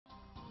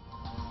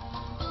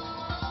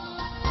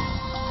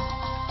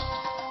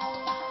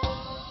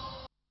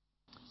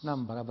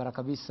Naam, barabara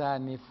kabisa.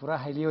 Ni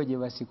furaha iliyoje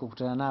basi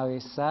kukutana nawe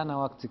sana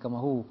wakati kama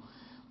huu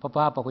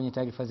papa hapa kwenye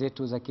taarifa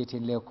zetu za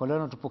KTN leo. Kwa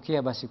leo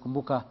tupokea basi,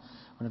 kumbuka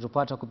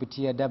unatupata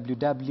kupitia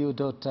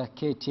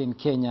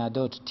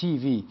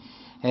www.ktnkenya.tv.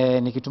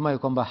 Nikitumai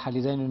kwamba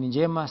hali zenu ni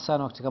njema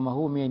sana wakati kama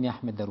huu. Mimi ni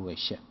Ahmed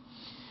Darwesh.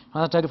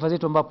 Na taarifa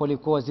zetu ambapo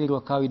alikuwa waziri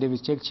wa kawi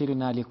David Chirchir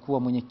na alikuwa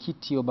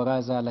mwenyekiti wa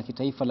baraza la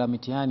kitaifa la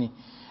mitihani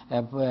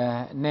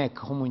NEC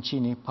humu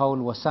nchini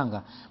Paul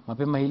Wasanga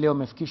mapema hii leo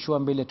amefikishwa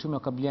mbele ya tume ya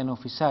kukabiliana na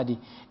ufisadi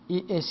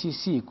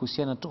EACC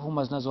kuhusiana na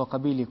tuhuma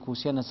zinazowakabili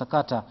kuhusiana na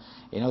sakata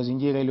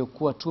inayozingira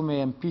iliyokuwa tume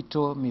ya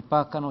mpito,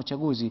 mipaka na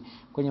uchaguzi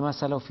kwenye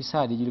masuala ya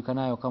ufisadi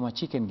julikanayo kama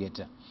Chicken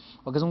Gate.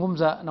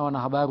 Wakizungumza na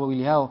wanahabari,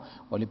 wawili hao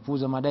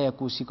walipuuza madai ya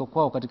kuhusika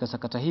kwao katika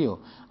sakata hiyo.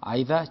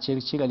 Aidha,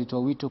 Chirchir alitoa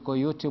wito kwa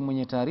yote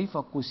mwenye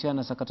taarifa kuhusiana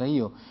na sakata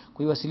hiyo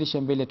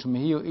kuiwasilisha mbele ya tume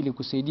hiyo ili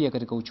kusaidia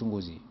katika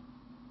uchunguzi.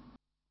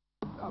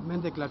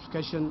 Amend the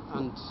clarification,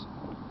 and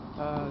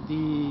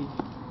the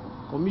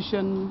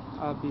commission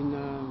have been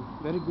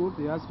very good.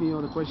 They asked me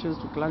all the questions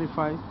to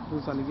clarify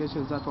those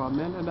allegations that were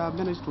made, and I have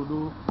managed to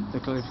do the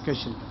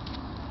clarification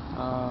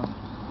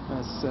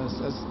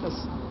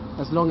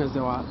as long as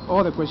there were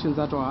all the questions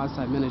that were asked.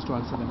 I managed to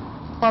answer them.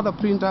 Other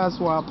printers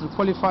were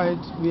pre-qualified.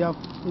 We have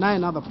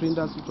 9 other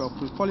printers which were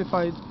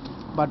pre-qualified,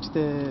 but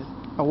the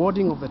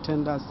awarding of the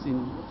tenders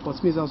in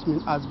Cosmic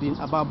has been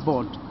above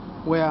board,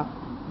 where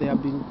they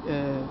have been,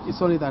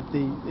 it's only that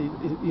they,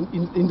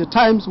 in the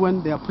times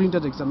when they are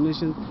printed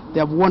examinations, they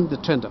have won the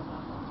tender,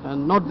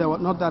 and not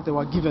that they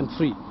were given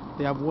free.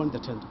 They have won the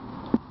tender.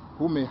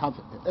 Who may have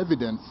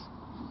evidence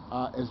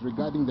as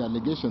regarding the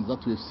allegations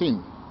that we've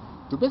seen,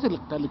 to basically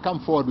come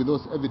forward with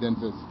those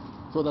evidences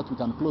so that we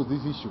can close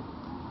this issue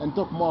and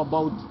talk more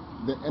about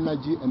the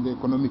energy and the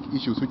economic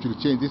issues which will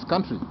change this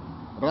country,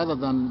 rather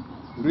than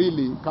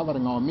really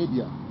covering our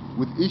media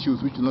with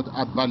issues which will not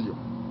add value.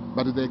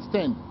 But to the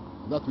extent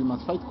that we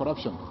must fight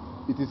corruption,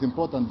 it is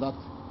important that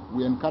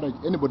we encourage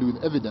anybody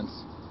with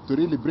evidence to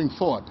really bring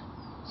forward,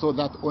 so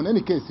that on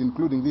any case,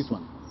 including this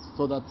one,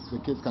 so that the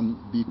case can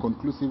be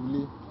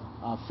conclusively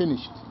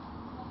finished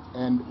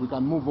and we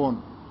can move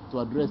on to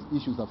address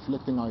issues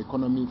affecting our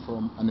economy,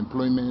 from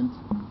unemployment,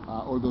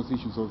 all those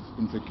issues of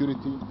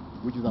insecurity,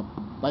 which is a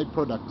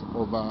byproduct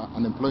of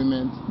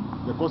unemployment,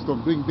 the cost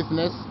of doing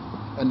business,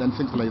 and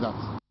things like that.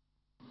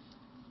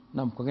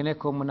 Na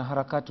mkwingineko,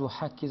 mwanaharakati wa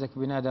haki za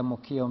kibinadamu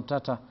Okiya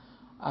Omtata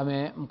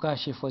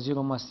amemkashifu waziri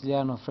wa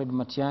mawasiliano Fred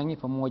Matiang'i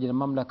pamoja na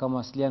mamlaka ya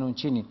mawasiliano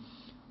nchini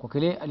kwa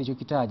kile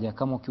alichokitaja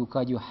kama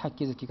ukiukaji wa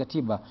haki za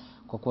kikatiba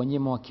kwa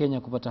kuwanyima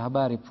Wakenya kupata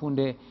habari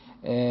punde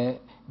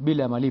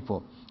bila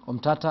malipo.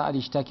 Omtata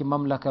alishtaki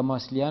mamlaka ya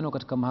mawasiliano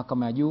katika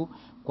mahakama ya juu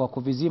kwa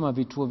kuvizima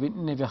vituo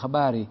 4 vya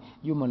habari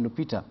juma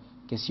lililopita.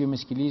 Kesi hiyo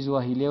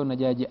imesikilizwa hii leo na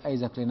Jaji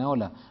Isaac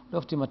Lenaola.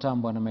 Lofti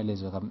Matambo ana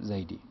maelezo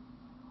zaidi.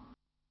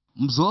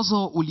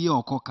 Mzozo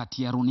ulioko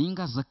kati ya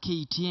runinga za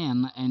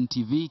KTN,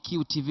 NTV,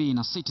 QTV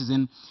na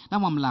Citizen na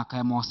mamlaka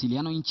ya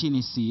mawasiliano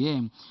nchini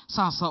CA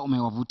sasa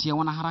umewavutia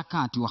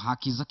wanaharakati wa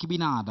haki za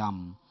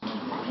kibinadamu.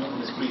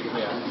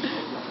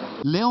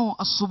 Leo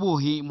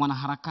asubuhi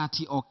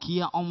mwanaharakati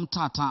Okiya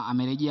Omtata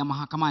amerejea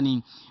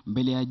mahakamani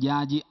mbele ya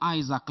Jaji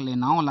Isaac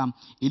Lenaola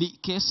ili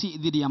kesi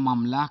dhidi ya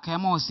mamlaka ya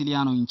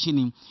mawasiliano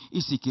nchini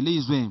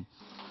isikilizwe.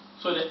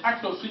 So the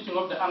act of switching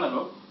off the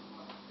analog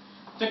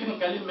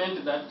technically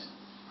meant that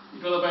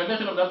it was a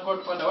violation of that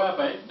court order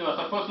whereby they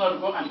were supposed not to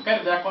go and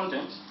carry their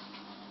content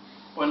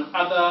on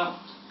other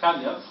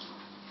carriers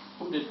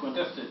whom they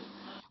contested.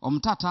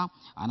 Omtata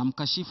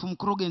anamkashifu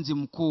mkurugenzi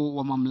mkuu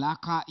wa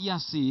mamlaka ya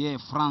CA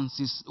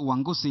Francis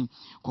Wangusi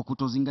kwa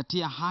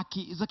kutozingatia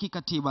haki za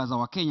kikatiba za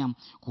Wakenya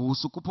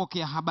kuhusu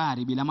kupokea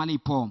habari bila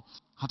malipo.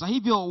 Hata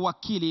hivyo,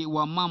 wakili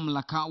wa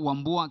mamlaka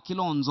Wambua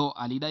Kilonzo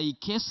alidai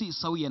kesi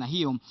sawia na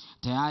hiyo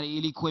tayari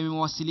ilikuwa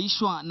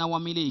imewasilishwa na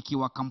wamiliki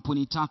wa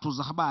kampuni 3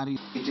 za habari.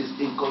 It is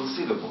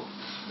inconceivable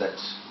that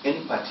any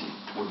party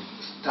would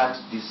start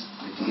this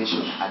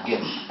litigation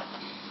again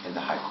in the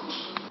High Court.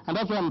 And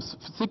that's why I'm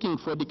seeking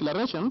for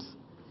declarations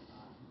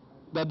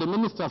that the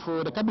Minister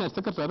for the Cabinet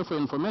Secretary for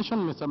Information,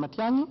 Mr.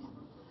 Matiang'i,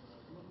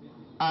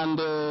 and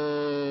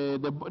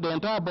the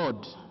entire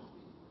board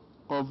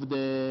of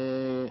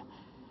the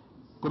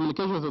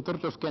Communications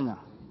Authority of Kenya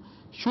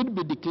should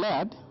be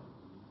declared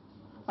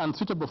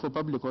unsuitable for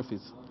public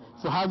office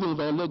for having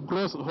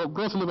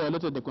grossly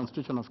violated the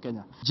Constitution of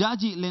Kenya.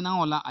 Jaji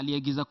Lenaola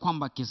aliagiza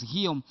kwamba kesi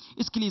hiyo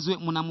isikilizwe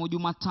mnamo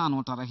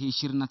Jumatano tarehe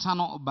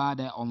 25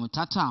 baada ya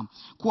Omtata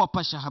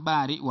kuwapasha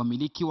habari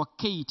wamiliki wa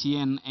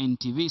KTN,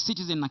 NTV,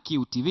 Citizen na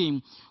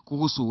QTV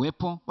kuhusu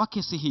uwepo wa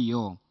kesi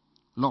hiyo.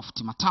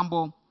 Lofti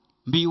Matambo,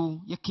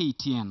 Mbiu ya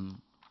KTN.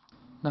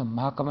 Na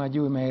mahakama ya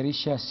juu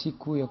imeahirisha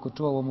siku ya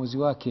kutoa uamuzi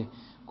wake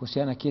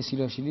kuhusiana na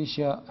kesi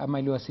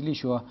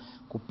iliyowasilishwa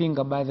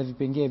kupinga baadhi ya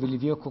vipengee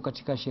vilivyoko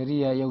katika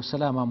sheria ya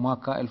usalama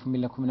mwaka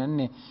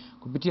 2014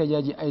 kupitia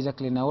Jaji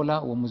Isaac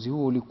Lenaola. Uamuzi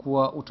huo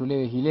ulikuwa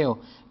utolewe hii leo,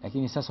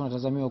 lakini sasa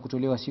unatazamiwa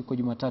kutolewa siku ya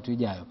Jumatatu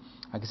ijayo,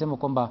 akisema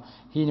kwamba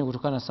hii ni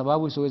kutokana na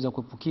sababu isiyoweza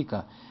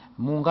kuepukika.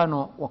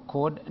 Muungano wa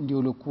CORD ndio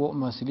uliokuwa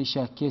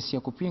umewasilisha kesi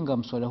ya kupinga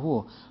mswada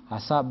huo,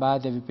 hasa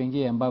baadhi ya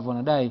vipengele ambavyo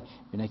wanadai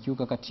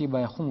vinakiuka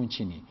katiba ya humu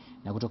nchini,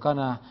 na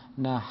kutokana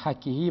na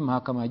haki hii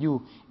mahakama ya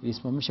juu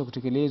ilisimamisha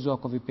kutekelezwa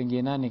kwa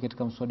vipengele 8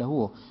 katika mswada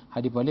huo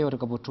hadi pale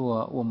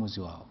watakapotoa uamuzi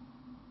wao.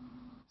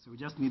 So we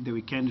just need the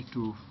weekend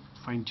to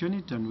fine tune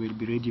it and we'll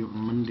be ready on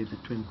Monday the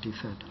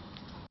 23rd.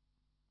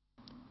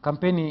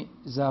 Kampeni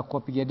za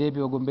kuwapigia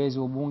debe wagombezi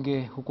wa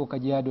bunge huko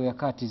Kajiado ya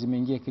Kati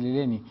zimeingia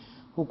kileleni,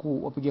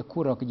 huku wapiga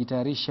kura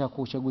wakijitayarisha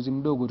kwa uchaguzi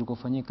mdogo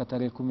utakofanyika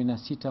tarehe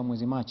 16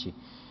 mwezi Machi.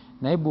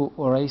 Naibu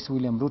wa Rais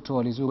William Ruto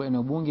alizuru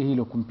eneo bunge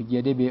hilo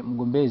kumpigia debe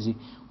mgombezi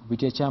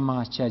kupitia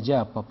chama cha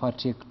JAP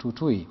Patrick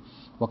Tutui.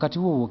 Wakati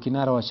huo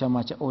kinara wa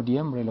chama cha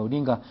ODM Raila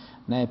Odinga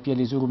naye pia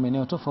alizuru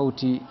maeneo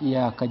tofauti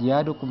ya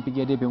Kajiado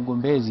kumpigia debe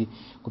mgombezi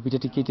kupitia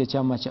tiketi ya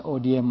chama cha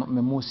ODM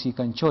Memusi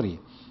Kanchori.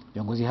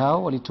 Viongozi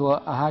hao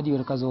walitoa ahadi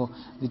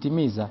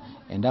watakazozitimiza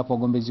endapo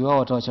wagombezi wao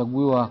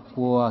watachaguliwa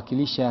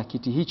kuwakilisha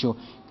kiti hicho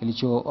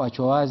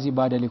kilichoachwa wazi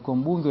baada ya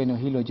mbunge wa eneo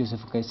hilo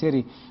Joseph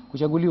Kaiseri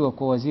kuchaguliwa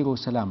kwa waziri wa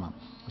usalama.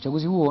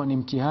 Uchaguzi huo ni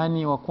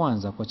mtihani wa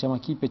kwanza kwa chama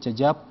kipya cha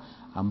JAP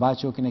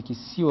ambacho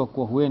kinakisiwa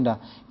kuwa huenda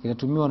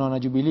kitatumiwa na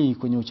wanajubilii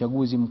kwenye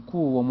uchaguzi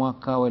mkuu wa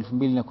mwaka wa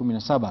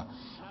 2017.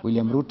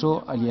 William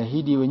Ruto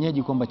aliahidi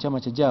wenyeji kwamba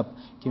chama cha JAP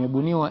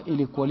kimebuniwa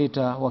ili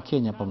kuwaleta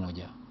Wakenya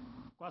pamoja.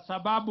 Kwa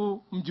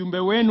sababu mjumbe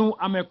wenu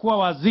amekuwa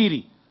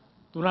waziri,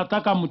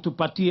 tunataka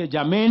mtupatie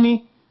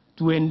jameni,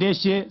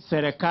 tuendeshe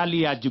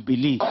serikali ya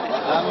Jubilee.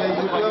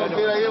 Amechukua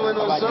mpira hiyo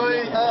na usoi,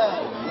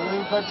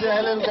 amempatia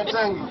Helen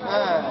Katangi.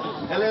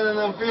 Helen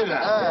na mpira.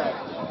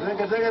 Helen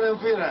Katangi na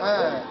mpira.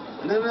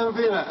 Nena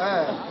mpira.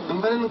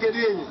 Mbele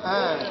KTN.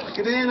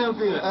 KTN na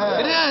mpira.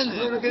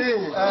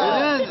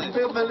 KTN.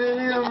 Pepa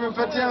leo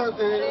amepatia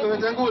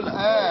Tangula.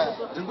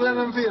 Tangula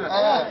na mpira.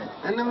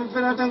 Nena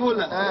mpira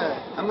Tangula.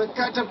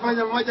 Amekata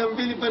panya moja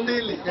mbili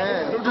pandeli.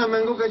 Ruto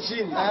ameanguka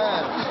chini.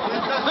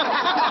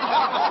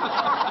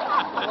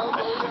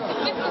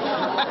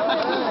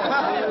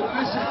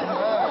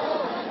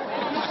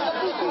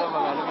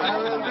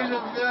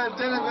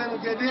 Tena kwa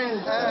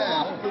KTN.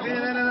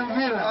 KTN na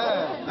mpira.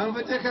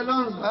 Amepatia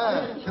Kalonzo.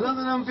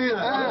 Kalonzo na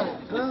mpira.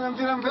 Kalonzo na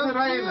mpira mpaka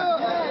Raila.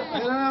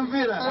 Raila na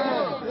mpira.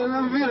 Raila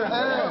na mpira.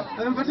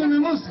 Amepatia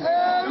Memusi.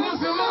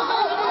 Memusi.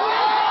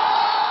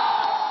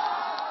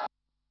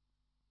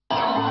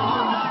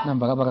 Na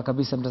barabara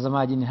kabisa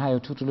mtazamaji, ni hayo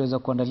tu tuliweza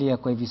kuandalia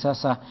kwa hivi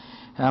sasa,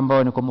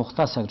 ambao ni kwa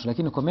mukhtasari tu,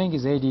 lakini kwa mengi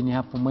zaidi ni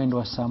hapo mwendo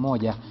wa saa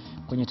 1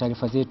 kwenye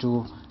taarifa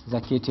zetu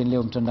za KTN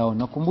leo mtandaoni.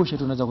 Nakumbusha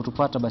tu unaweza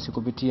kutupata basi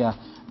kupitia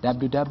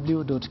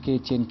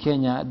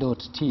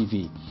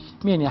www.ktnkenya.tv.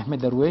 Mimi ni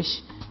Ahmed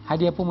Darwesh,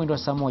 hadi hapo mwendo wa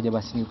saa 1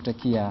 basi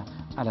nikutakia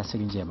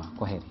alasiri njema.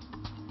 Kwaheri.